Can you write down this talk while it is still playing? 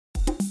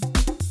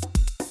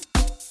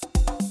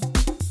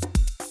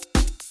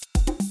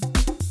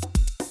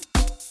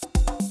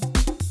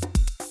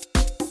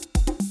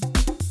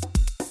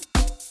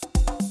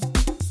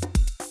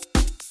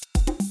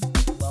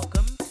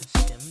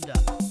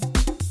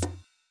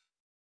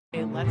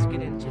Let's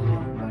get into it.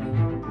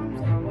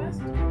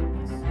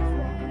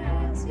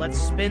 Let's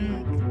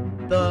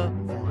spin the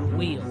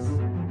wheel.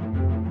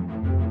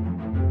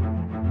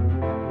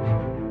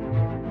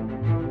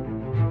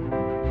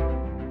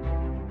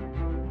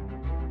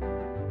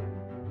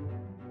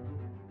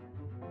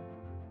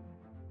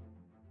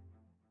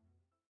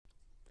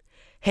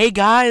 Hey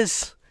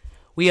guys,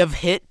 we have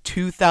hit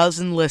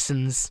 2,000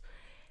 listens,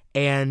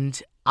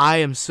 and I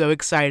am so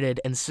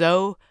excited, and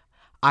so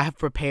I have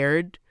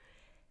prepared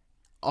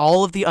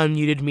all of the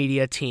Unmuted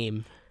Media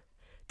team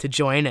to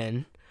join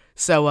in.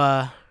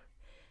 So,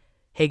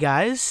 hey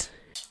guys.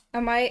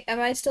 Am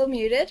I still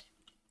muted?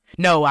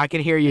 No, I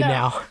can hear you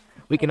now.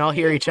 We can all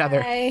hear each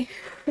other. Hi.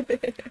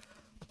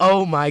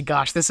 Oh my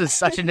gosh, this is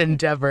such an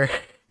endeavor.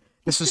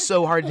 This is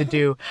so hard to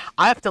do.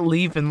 I have to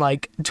leave in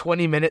like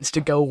 20 minutes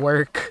to go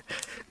work.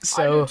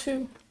 So I do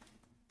too.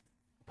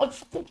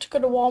 Let's to go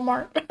to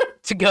Walmart.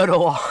 to go to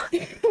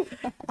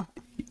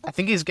I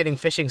think he's getting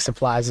fishing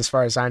supplies as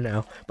far as I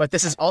know. But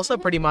this is also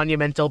pretty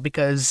monumental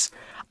because,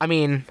 I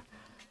mean,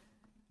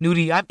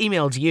 Nudie, I've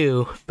emailed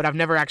you, but I've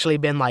never actually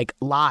been like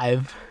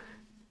live.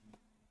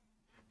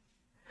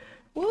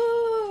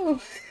 Woo!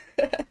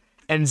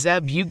 And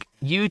Zeb, you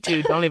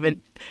two don't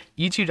even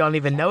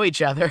know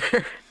each other.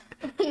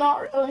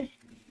 Not really.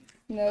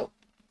 Nope.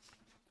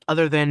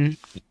 Other than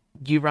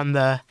you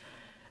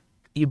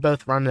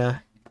both run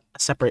a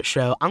separate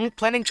show. I'm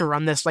planning to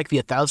run this like the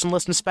 1,000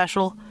 listen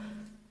special.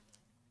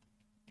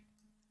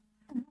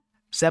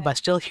 Zeb, I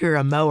still hear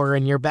a mower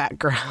in your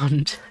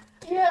background.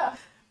 Yeah.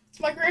 It's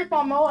my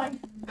grandpa mowing.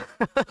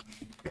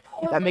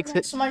 That makes it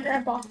It's my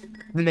grandpa.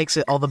 That makes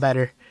it all the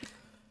better.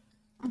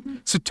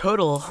 So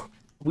total,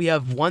 we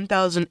have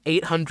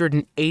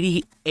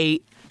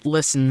 1,888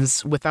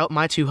 listens without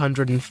my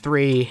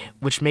 203,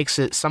 which makes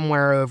it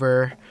somewhere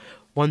over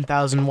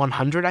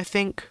 1,100, I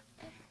think.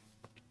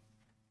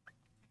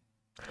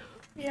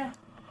 Yeah.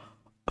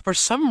 For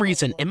some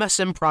reason,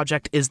 MSM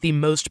Project is the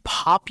most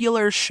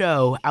popular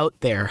show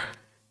out there.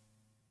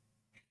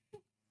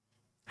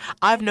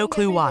 I have no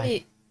clue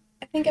why.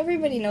 I think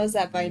everybody knows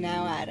that by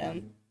now,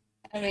 Adam.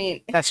 I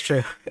mean, That's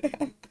true.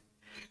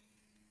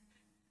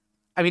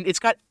 I mean, it's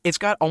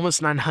got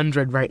almost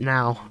 900 right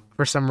now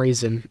for some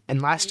reason.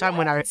 And last time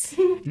when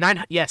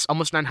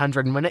almost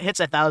 900. And when it hits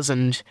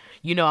 1,000,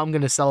 I'm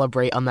gonna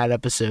celebrate on that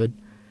episode.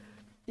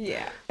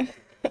 yeah.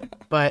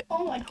 But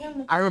Oh my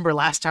goodness. I remember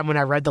last time when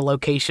I read the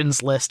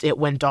locations list, it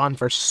went on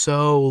for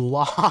so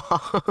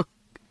long.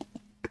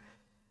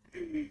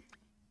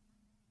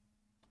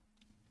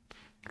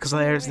 Because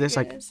there's Oh my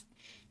like goodness.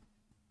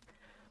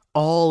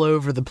 all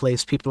over the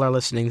place people are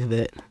listening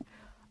to it.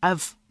 I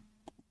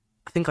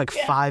think like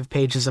 5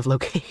 pages of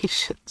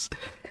locations.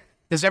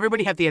 Does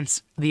everybody have the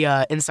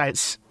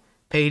insights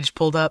page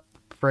pulled up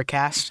for a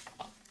cast?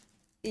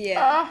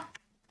 Yeah.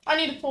 I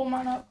need to pull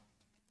mine up.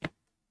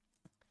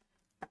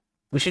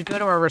 We should go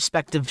to our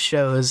respective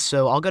shows,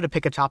 so I'll go to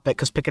Pick a Topic,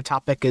 because Pick a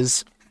Topic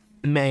is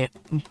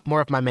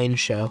more of my main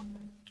show.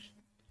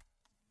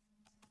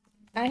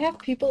 I have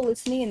people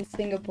listening in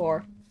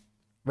Singapore.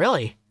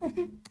 Really?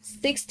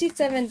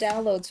 67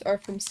 downloads are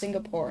from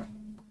Singapore.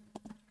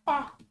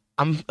 Ah.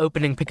 I'm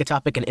opening Pick a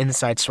Topic and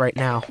Insights right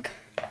now.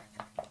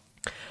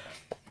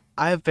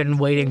 I've been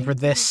waiting for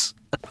this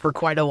for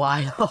quite a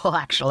while,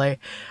 actually.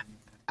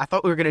 I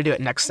thought we were going to do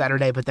it next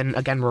Saturday, but then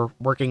again, we're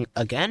working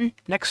again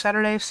next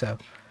Saturday, so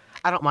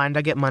I don't mind.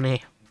 I get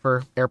money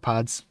for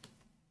AirPods.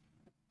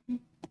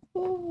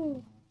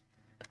 Ooh.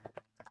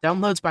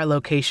 Downloads by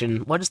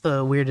location. What is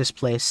the weirdest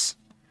place?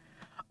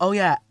 Oh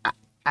yeah,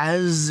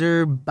 Azerbaijan.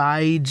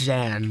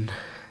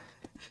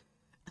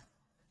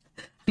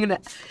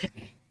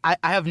 I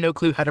have no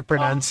clue how to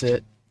pronounce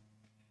it.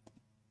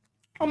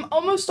 I'm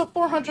almost to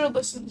 400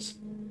 listens.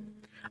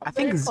 I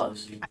Very think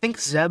close.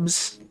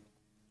 Zeb's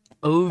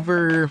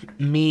over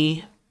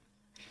me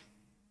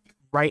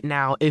right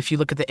now. If you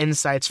look at the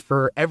insights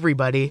for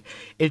everybody,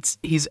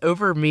 he's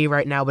over me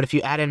right now, but if you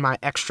add in my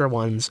extra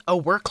ones,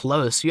 we're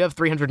close. You have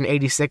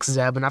 386,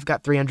 Zeb, and I've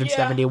got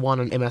 371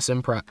 on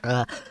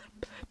MSM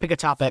Pick a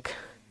Topic.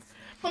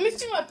 Let me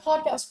see my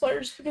podcast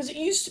players because it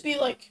used to be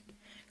like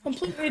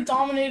completely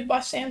dominated by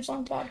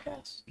Samsung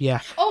podcasts.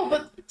 Yeah. Oh,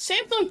 but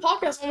Samsung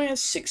podcast only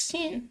has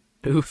 16.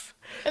 Oof.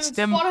 And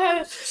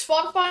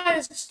Spotify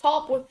is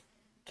top with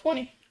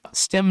 20.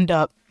 Stemmed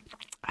Up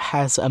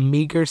has a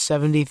meager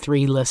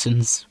 73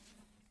 listens.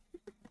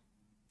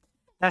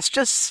 That's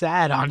just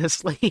sad,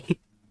 honestly.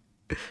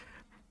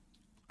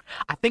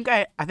 I think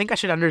I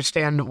should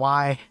understand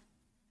why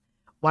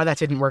that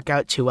didn't work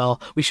out too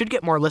well. We should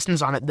get more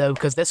listens on it though,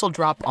 because this will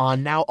drop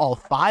on now all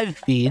 5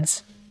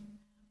 feeds.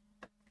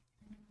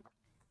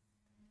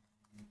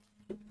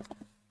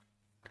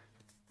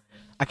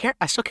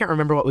 I still can't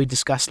remember what we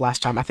discussed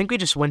last time. I think we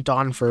just went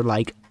on for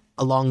like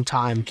a long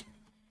time.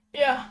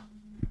 Yeah.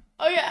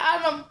 Oh yeah,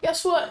 Adam,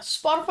 guess what?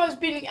 Spotify's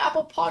beating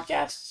Apple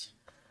Podcasts.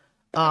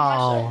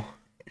 Oh,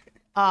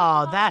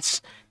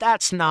 that's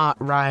not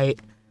right.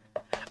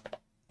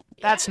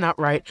 That's not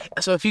right.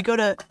 So if you go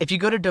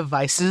to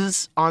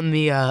devices on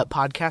the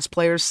podcast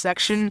players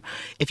section,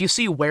 if you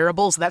see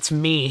wearables, that's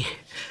me.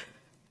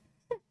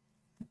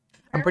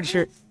 I'm pretty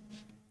sure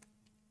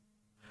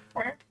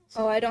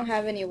Oh, I don't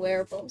have any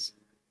wearables.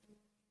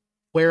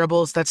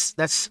 wearables.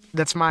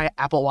 That's my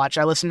Apple Watch.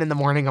 I listen in the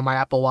morning on my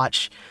Apple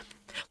Watch.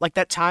 Like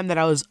that time that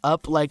I was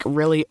up like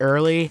really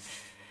early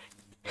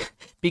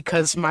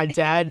because my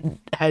dad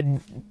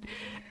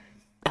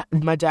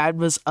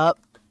was up,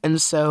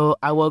 and so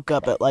I woke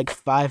up at like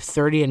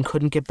 5:30 and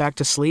couldn't get back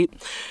to sleep.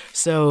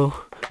 So,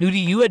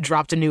 Nudie, you had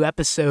dropped a new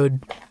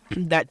episode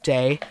that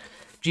day.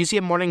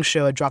 GCM Morning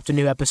Show had dropped a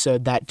new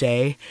episode that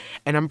day,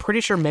 and I'm pretty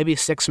sure maybe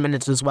 6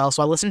 minutes as well.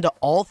 So I listened to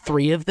all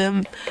three of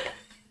them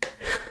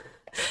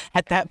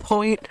at that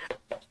point.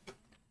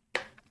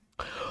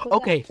 Was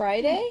Okay. that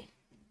Friday?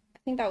 I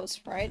think that was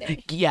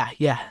Friday. Yeah,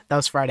 that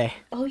was Friday.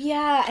 Oh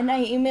yeah, and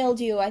I emailed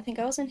you. I think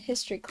I was in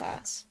history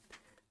class.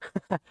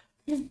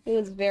 It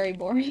was very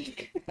boring.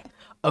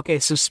 Okay,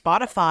 so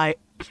Spotify,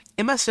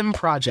 MSM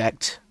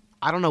Project.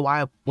 I don't know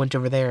why I went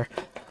over there.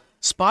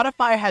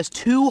 Spotify has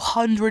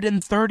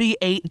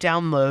 238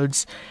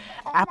 downloads.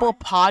 Apple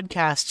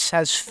Podcasts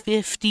has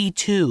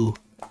 52.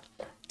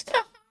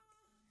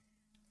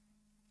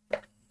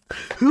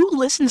 Who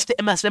listens to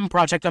MSM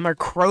Project on their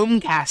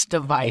Chromecast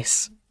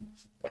device?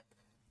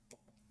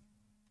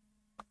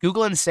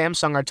 Google and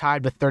Samsung are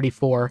tied with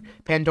 34.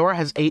 Pandora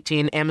has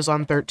 18,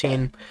 Amazon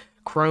 13,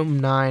 Chrome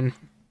 9.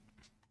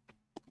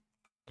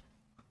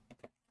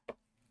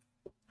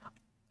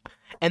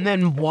 And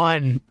then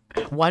one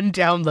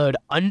download,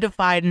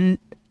 undefined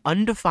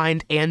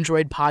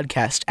Android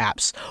podcast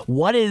apps.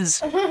 What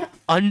is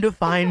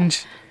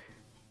undefined?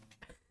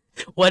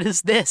 What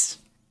is this?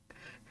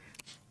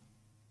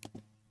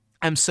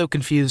 I'm so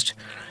confused.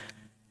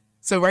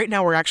 So right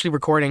now we're actually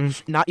recording,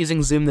 not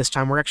using Zoom this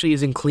time. We're actually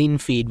using Clean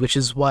Feed, which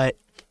is what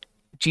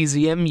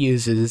GZM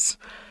uses.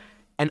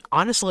 And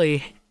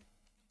honestly,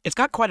 it's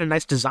got quite a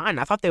nice design.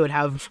 I thought they would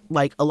have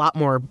like a lot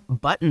more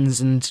buttons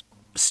and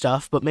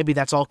stuff, but maybe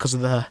that's all because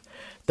of the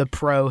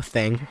Pro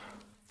thing.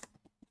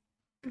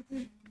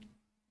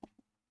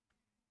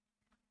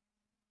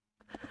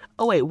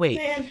 Oh wait.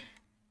 Man,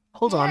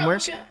 Hold on.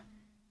 Where's?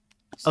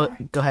 Oh,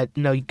 Sorry. go ahead.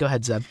 No, go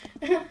ahead, Zeb.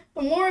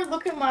 The more I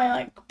look at my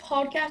like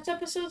podcast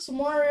episodes, the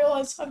more I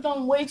realize I've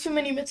done way too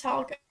many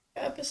Metallica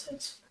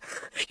episodes.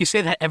 You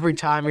say that every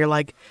time. You're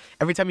like,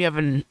 every time you have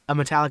a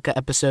Metallica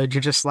episode,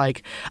 you're just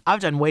like,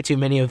 I've done way too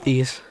many of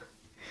these.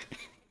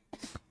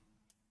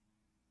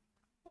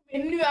 I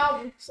made a new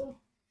album, so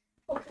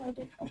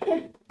hopefully I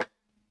do.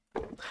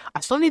 I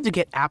still need to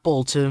get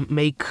Apple to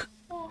make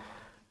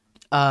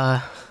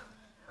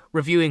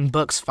reviewing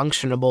books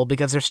functionable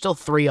because there's still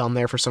 3 on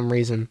there for some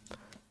reason.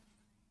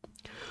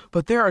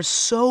 But there are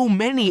so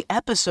many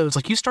episodes.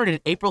 Like, you started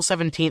April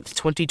 17th,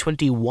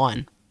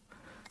 2021.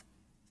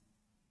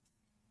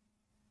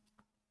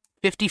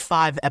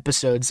 55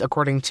 episodes,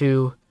 according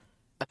to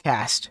a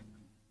cast.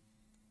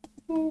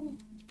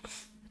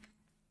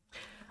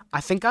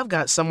 I think I've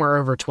got somewhere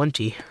over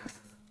 20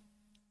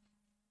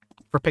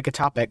 for Pick a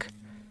Topic.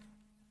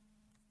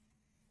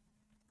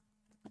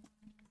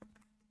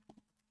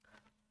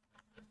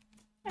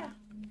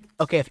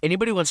 Okay, if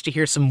anybody wants to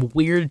hear some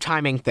weird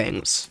timing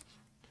things,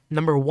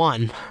 number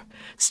 1,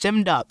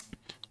 Stemmed Up,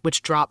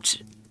 which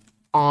dropped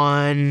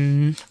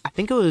on, I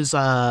think it was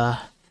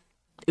a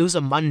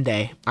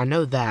Monday. I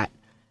know that.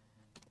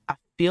 I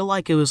feel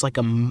like it was like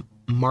a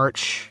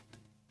March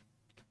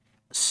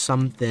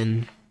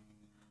something.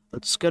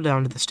 Let's go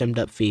down to the Stemmed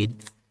Up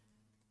feed.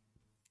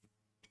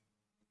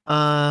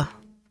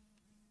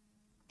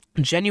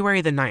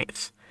 January the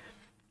 9th.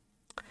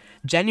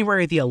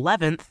 January the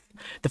 11th,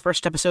 the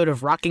first episode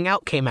of Rocking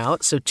Out came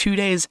out, so 2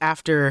 days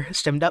after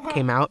Stemmed Up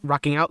came out,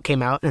 Rocking Out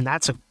came out, and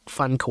that's a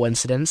fun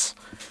coincidence.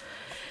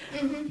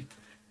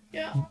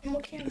 Yeah, I'm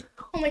looking.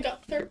 Oh my god,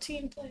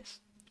 13 plays.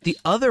 The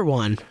other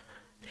one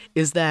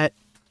is that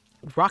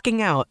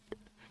Rocking Out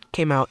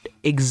came out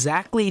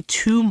exactly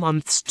 2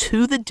 months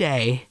to the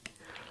day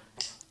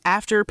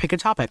after Pick a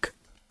Topic.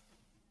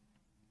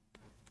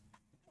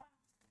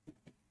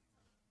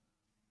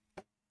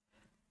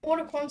 What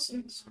a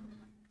coincidence.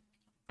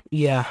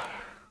 Yeah.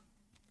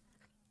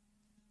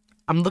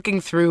 I'm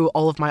looking through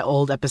all of my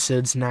old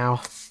episodes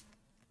now.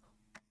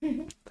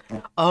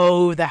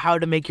 Oh, the How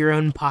to Make Your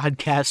Own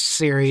Podcast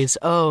series.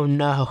 Oh,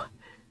 no.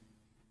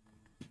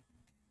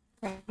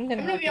 I'm I'm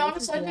gonna be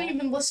honest, I didn't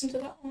even listen to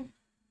that one.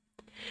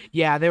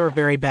 Yeah, they were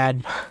very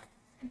bad.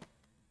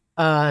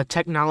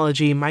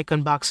 Technology, mic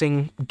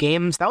unboxing,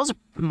 games. That was a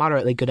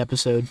moderately good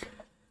episode.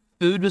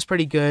 Food was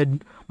pretty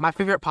good. My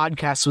favorite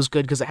podcast was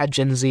good because it had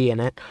Gen Z in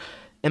it.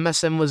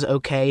 MSM was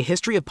okay.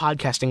 History of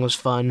podcasting was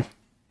fun.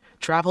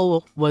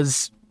 Travel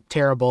was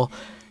terrible.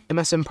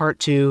 MSM Part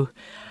 2.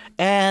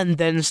 And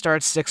then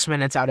starts 6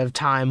 minutes out of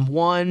time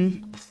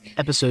 1,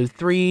 episode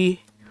 3,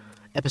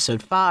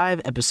 episode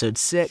 5, episode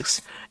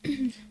 6,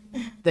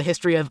 the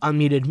History of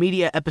Unmuted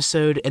Media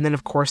episode, and then,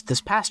 of course,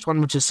 this past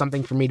one, which is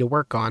something for me to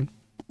work on.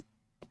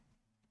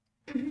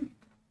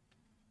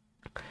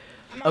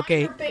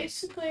 Okay. Are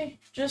basically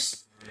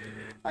just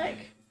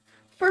like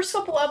first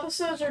couple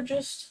episodes are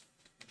just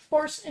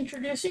Horse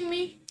introducing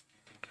me,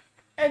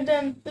 and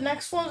then the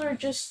next ones are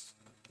just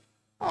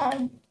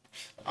um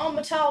on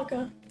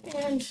Metallica,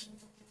 and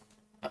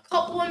a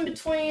couple in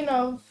between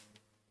of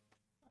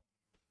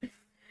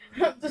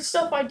the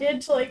stuff I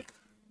did to like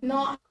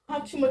not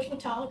have too much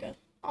Metallica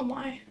on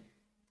my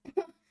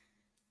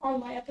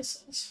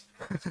episodes.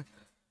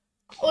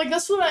 Like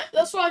that's what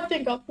I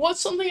think of. What's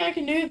something I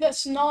can do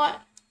that's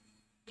not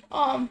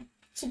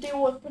to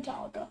deal with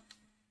Metallica?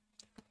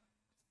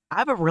 I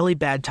have a really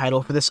bad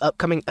title for this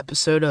upcoming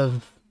episode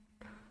of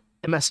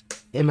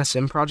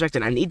MSM Project,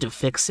 and I need to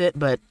fix it,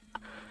 but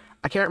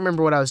I can't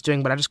remember what I was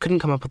doing, but I just couldn't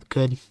come up with a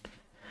good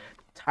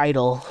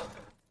title.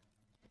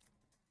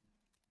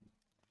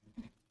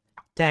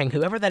 Dang,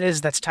 whoever that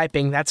is that's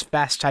typing, that's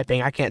fast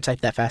typing. I can't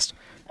type that fast.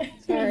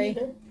 Sorry.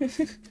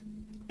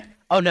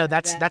 Oh no,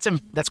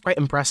 that's quite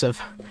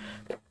impressive.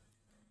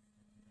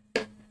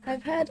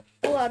 I've had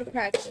a lot of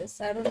practice.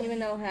 I don't even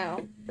know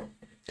how.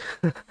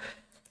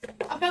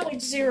 I've had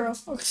like 0.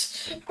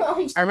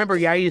 I remember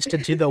I used to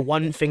do the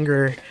one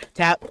finger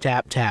tap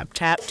tap tap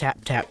tap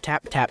tap tap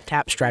tap tap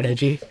tap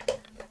strategy.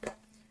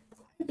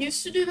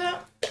 Used to do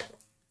that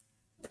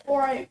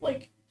before I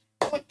like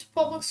went to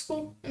public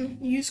school and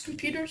used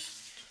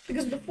computers,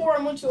 because before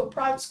I went to a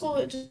private school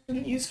that just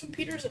didn't use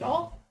computers at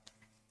all.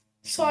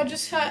 So I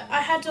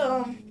had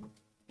to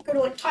go to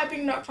like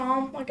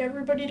typing.com like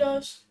everybody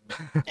does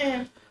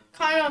and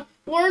kind of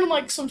learn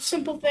like some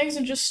simple things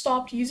and just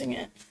stopped using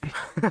it.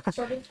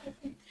 Started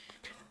typing.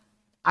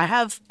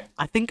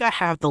 I think I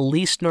have the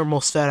least normal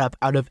setup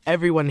out of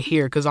everyone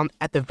here, because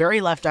at the very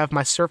left I have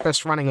my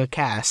Surface running a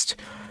cast.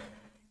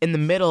 In the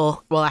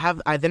middle, well,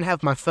 I then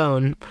have my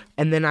phone,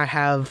 and then I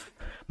have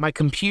my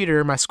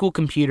computer, my school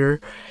computer,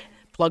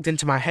 plugged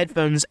into my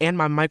headphones and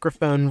my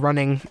microphone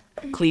running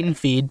clean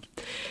feed.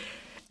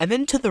 And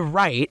then to the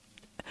right,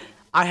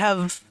 I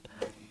have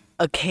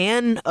a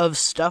can of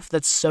stuff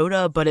that's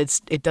soda, but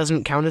it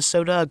doesn't count as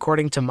soda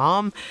according to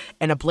Mom,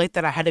 and a plate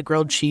that I had a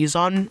grilled cheese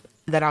on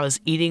that I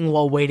was eating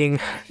while waiting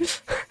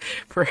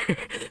for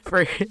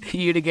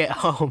you to get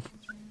home.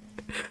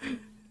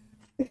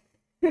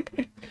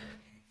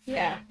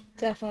 Yeah,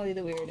 definitely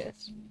the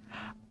weirdest.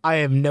 I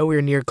am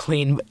nowhere near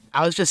clean.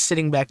 I was just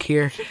sitting back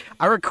here.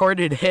 I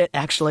recorded it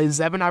actually.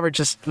 Zeb and I was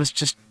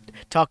just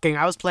talking.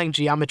 I was playing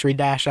Geometry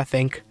Dash, I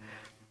think.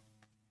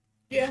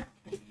 Yeah.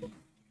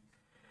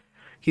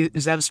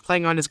 Zeb's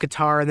playing on his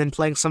guitar and then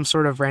playing some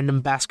sort of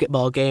random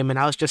basketball game, and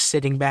I was just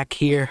sitting back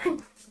here.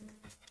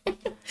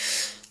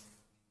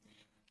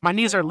 My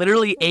knees are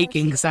literally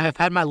aching because I have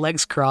had my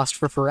legs crossed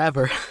for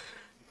forever.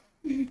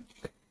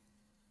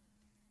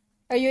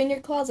 Are you in your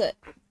closet?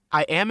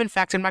 I am, in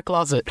fact, in my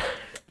closet.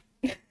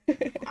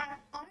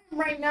 I'm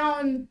right now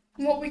in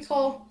what we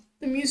call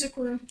the music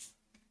room,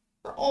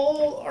 where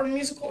all our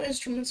musical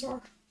instruments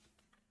are.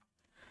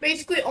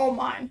 Basically all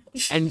mine.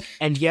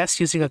 And yes,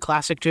 using a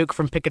classic joke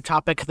from Pick a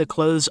Topic, the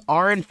clothes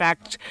are, in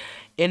fact,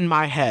 in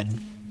my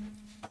head.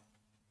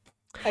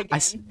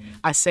 Again.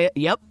 I say it,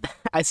 yep.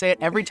 I say it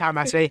every time.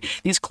 I say,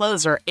 these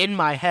clothes are in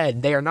my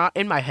head. They are not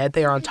in my head.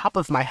 They are on top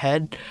of my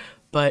head.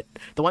 But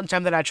the one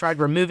time that I tried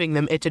removing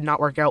them, it did not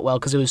work out well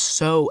because it was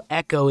so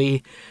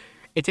echoey.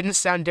 It didn't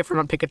sound different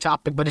on Pick a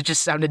Topic, but it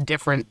just sounded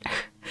different.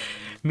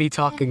 Me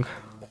talking.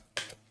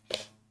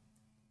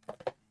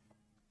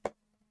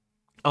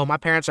 Oh, my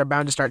parents are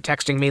bound to start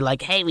texting me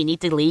like, hey, we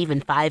need to leave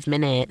in 5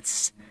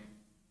 minutes.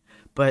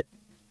 But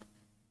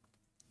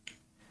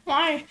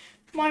My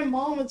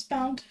mom is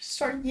bound to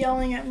start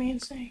yelling at me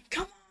and saying,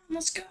 "Come on,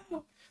 let's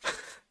go."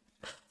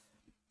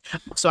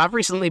 so I've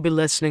recently been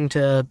listening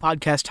to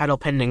podcast title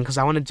pending because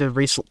I wanted to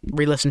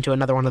re-listen to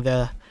another one of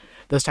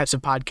those types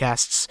of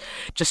podcasts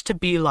just to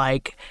be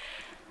like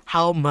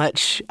how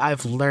much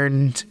I've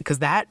learned, because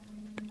that,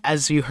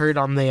 as you heard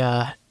on the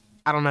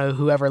I don't know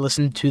whoever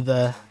listened to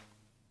the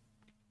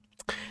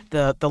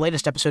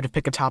latest episode of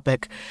Pick a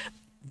Topic,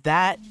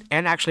 that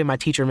and actually my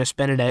teacher Miss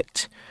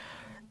Benedict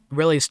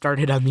really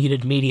started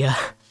Unmuted Media.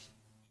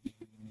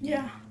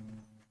 Yeah.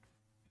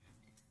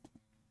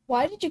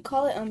 Why did you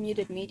call it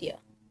Unmuted Media?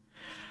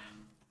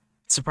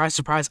 Surprise,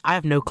 surprise, I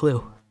have no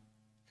clue.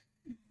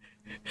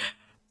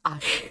 I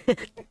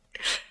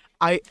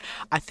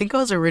think I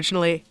was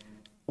originally,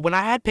 when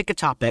I had Pick a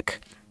Topic,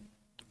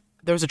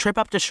 there was a trip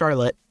up to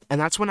Charlotte, and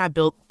that's when I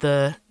built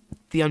the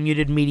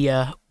Unmuted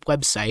Media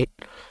website,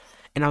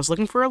 and I was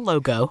looking for a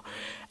logo,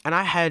 and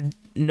I had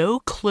no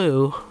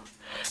clue,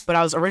 but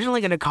I was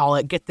originally going to call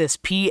it, get this,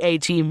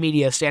 PAT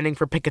Media, standing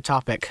for Pick a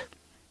Topic.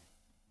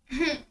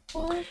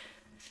 What?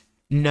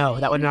 No,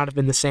 that would not have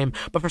been the same.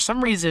 But for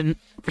some reason,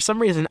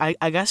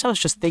 I guess I was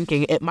just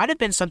thinking it might have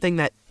been something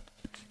that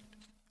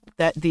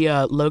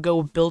the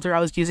logo builder I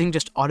was using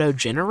just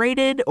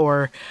auto-generated,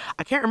 or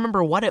I can't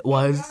remember what it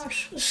was.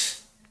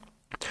 Gosh.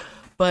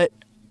 But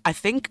I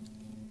think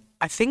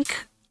I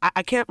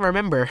can't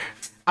remember.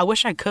 I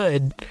wish I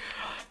could,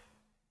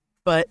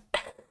 but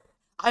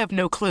I have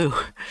no clue.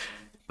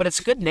 But it's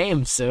a good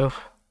name, so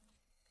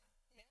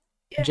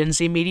Yeah. Gen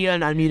Z Media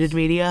and Unmuted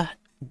Media.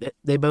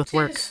 They both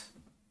work. Jeez.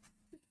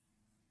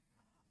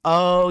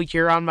 Oh,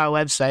 you're on my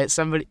website.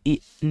 Somebody,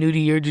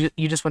 Nudie,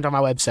 you just went on my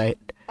website.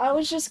 I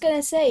was just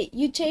gonna say,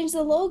 you changed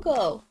the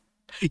logo.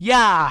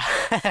 Yeah,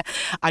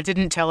 I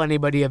didn't tell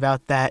anybody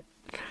about that.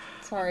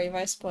 Sorry if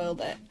I spoiled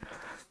it.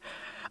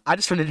 I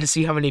just wanted to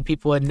see how many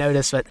people would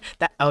notice, but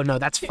oh no,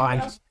 that's fine.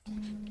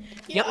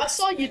 Yeah, Yep. I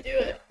saw you do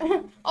it.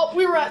 Oh,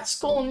 we were at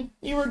school and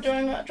you were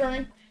doing that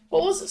during,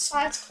 what was it,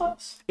 science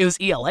class? It was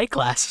ELA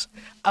class.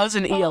 I was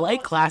in ELA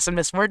class, and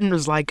Miss Worden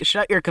was like,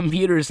 "Shut your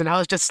computers," and I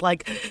was just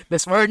like,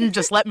 "Miss Worden,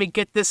 just let me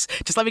get this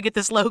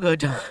logo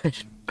done.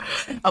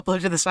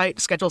 Upload to the site.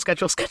 Schedule.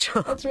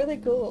 That's really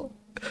cool.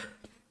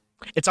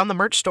 It's on the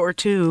merch store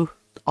too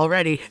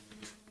already.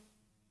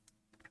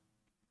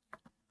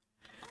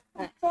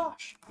 Oh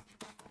gosh.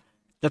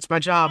 That's my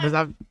job. Is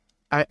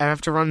I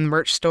have to run the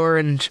merch store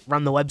and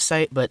run the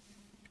website, but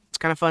it's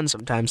kind of fun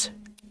sometimes.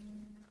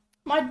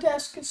 My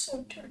desk is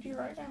so dirty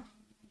right now.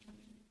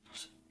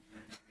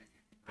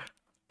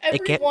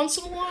 It can't- Once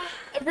in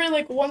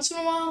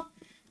a while,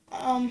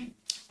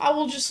 I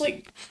will just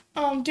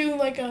do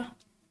like a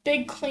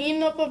big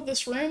cleanup of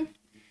this room,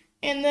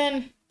 and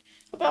then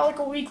about like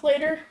a week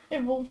later,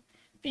 it will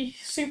be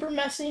super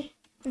messy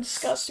and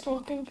disgusting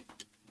looking.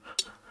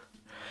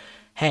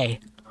 Hey,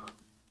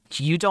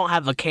 you don't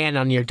have a can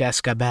on your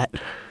desk, I bet.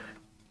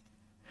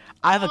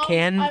 I have a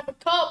can. I have a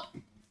cup.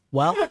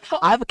 Well,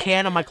 I have a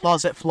can on my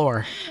closet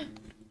floor.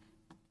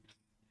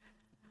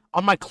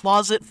 On my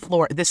closet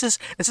floor. This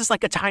is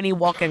like a tiny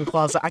walk-in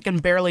closet. I can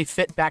barely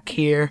fit back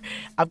here.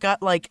 I've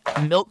got like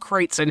milk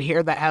crates in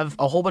here that have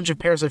a whole bunch of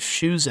pairs of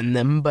shoes in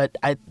them, but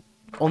I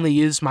only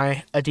use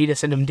my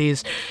Adidas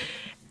NMDs,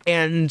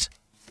 and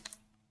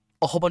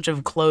a whole bunch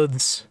of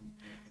clothes.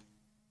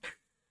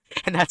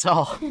 And that's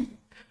all.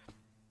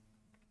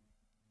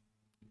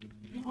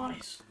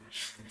 Nice.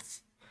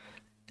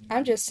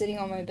 I'm just sitting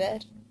on my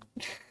bed.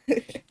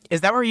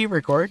 Is that where you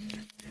record?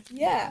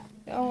 Yeah,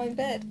 on my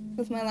bed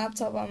with my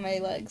laptop on my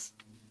legs.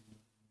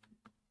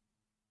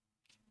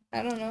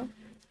 I don't know.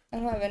 I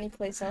don't have any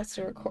place else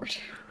to record.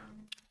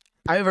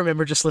 I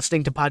remember just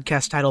listening to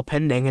podcast title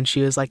Pending, and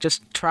she was like,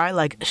 just try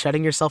like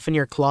shutting yourself in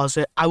your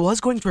closet. I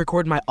was going to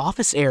record my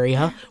office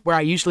area where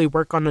I usually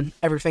work on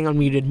everything on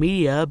Muted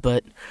Media,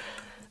 but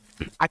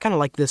I kind of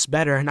like this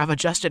better, and I've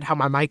adjusted how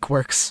my mic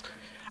works.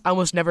 I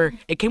almost never.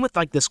 It came with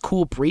like this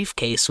cool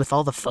briefcase with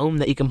all the foam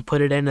that you can put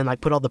it in and like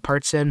put all the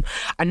parts in.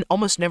 I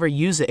almost never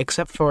use it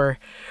except for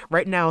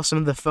right now. Some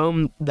of the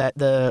foam that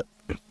the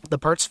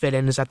parts fit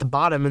in is at the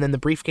bottom, and then the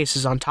briefcase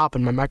is on top,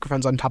 and my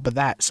microphone's on top of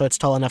that, so it's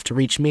tall enough to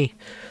reach me.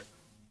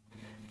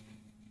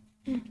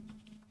 The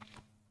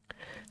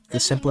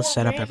This is simplest more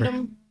setup ever.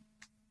 random.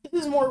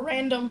 This is more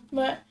random,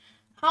 but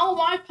how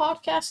my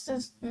podcast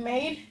is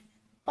made,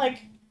 like,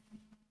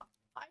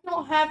 I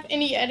don't have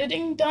any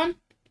editing done,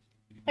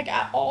 like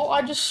at all.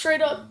 I just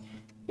straight up,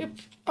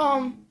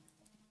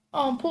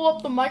 pull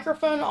up the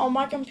microphone on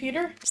my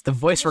computer. It's the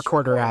voice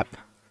recorder app.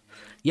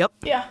 Yep.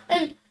 Yeah,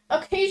 and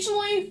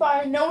occasionally, if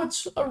I know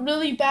it's a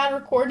really bad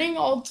recording,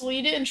 I'll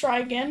delete it and try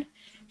again.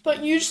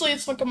 But usually,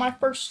 it's like my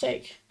first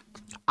take.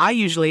 I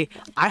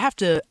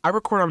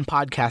record on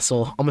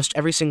Podcastle almost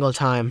every single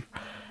time,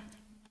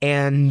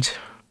 and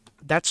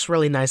that's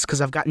really nice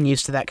because I've gotten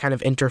used to that kind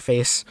of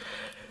interface.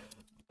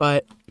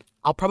 But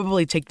I'll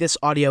probably take this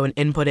audio and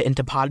input it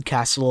into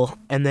Podcastle,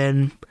 and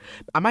then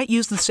I might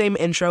use the same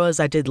intro as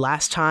I did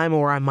last time,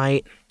 or I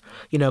might,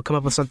 come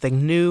up with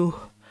something new.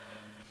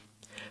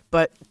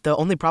 But the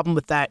only problem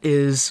with that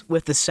is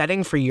with the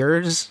setting for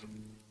yours,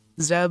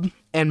 Zeb,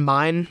 and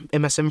mine,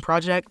 MSM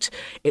Project,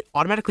 it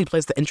automatically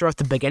plays the intro at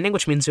the beginning,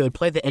 which means it would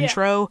play the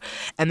intro,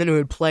 and then it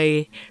would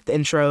play the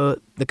intro,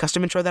 the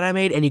custom intro that I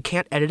made, and you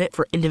can't edit it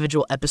for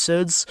individual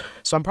episodes.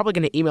 So I'm probably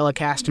going to email a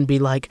cast and be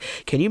like,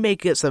 can you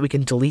make it so that we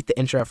can delete the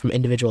intro from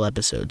individual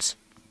episodes?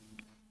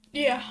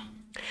 Yeah.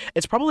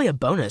 It's probably a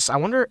bonus. I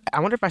wonder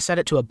if I set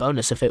it to a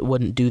bonus if it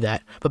wouldn't do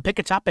that. But Pick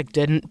a Topic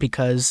didn't,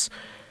 because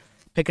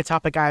Pick a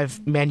Topic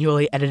I've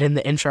manually edited in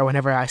the intro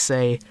whenever I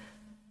say,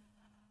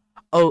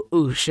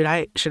 should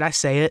I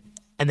say it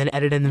and then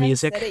edit in the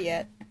music? I haven't said it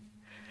yet.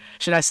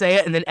 Should I say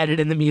it and then edit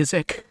in the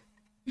music?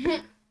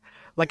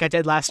 Like I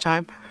did last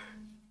time?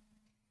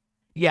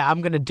 Yeah,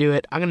 I'm gonna do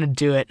it.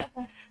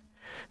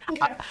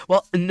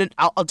 Okay.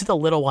 I'll do the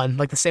little one,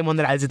 like the same one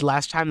that I did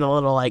last time, the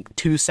little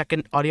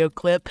 2-second audio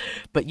clip.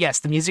 But yes,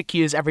 the music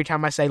cues every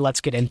time I say,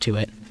 let's get into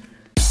it.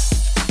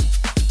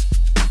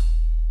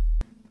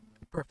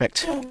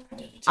 Perfect.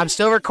 I'm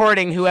still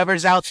recording,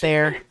 whoever's out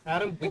there.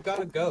 Adam, we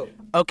gotta go.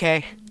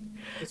 Okay,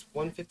 It's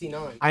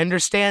 1:59. I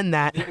understand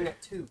that. Leaving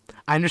at 2.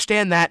 I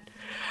understand that.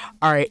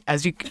 All right,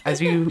 as you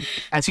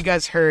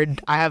guys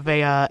heard, I have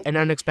an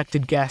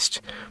unexpected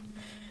guest,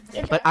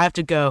 but I have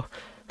to go.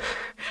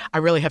 I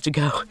really have to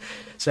go.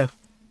 So,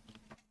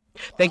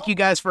 thank you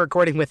guys for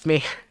recording with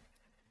me.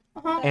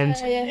 And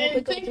I hope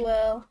it goes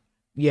well.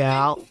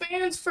 yeah, Thank you,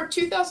 fans, for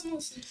 2,000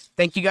 listens.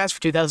 thank you guys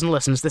for 2,000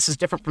 listens. This is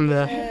different from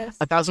the Yes.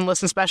 1,000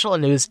 listen special,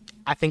 and it was,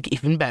 I think,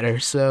 even better.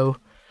 So,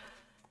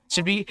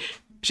 should we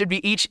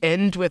each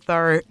end with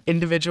our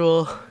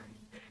individual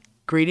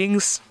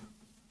greetings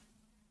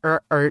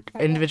or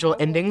individual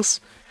endings.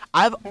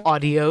 I have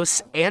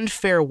adios and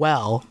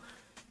farewell.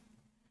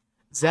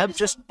 Zeb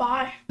just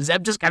Bye.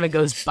 kind of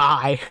goes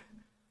bye.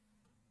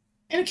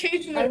 And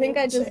occasionally I think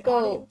we'll I just say go,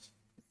 adios.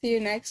 see you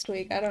next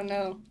week. I don't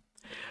know.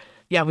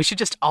 Yeah, we should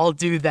just all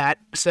do that.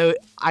 So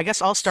I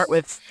guess I'll start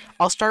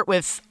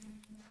with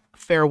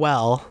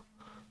farewell,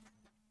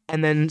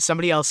 and then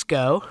somebody else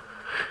go.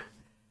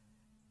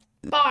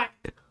 Bye.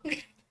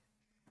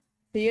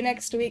 See you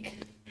next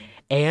week.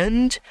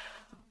 And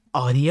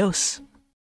adios.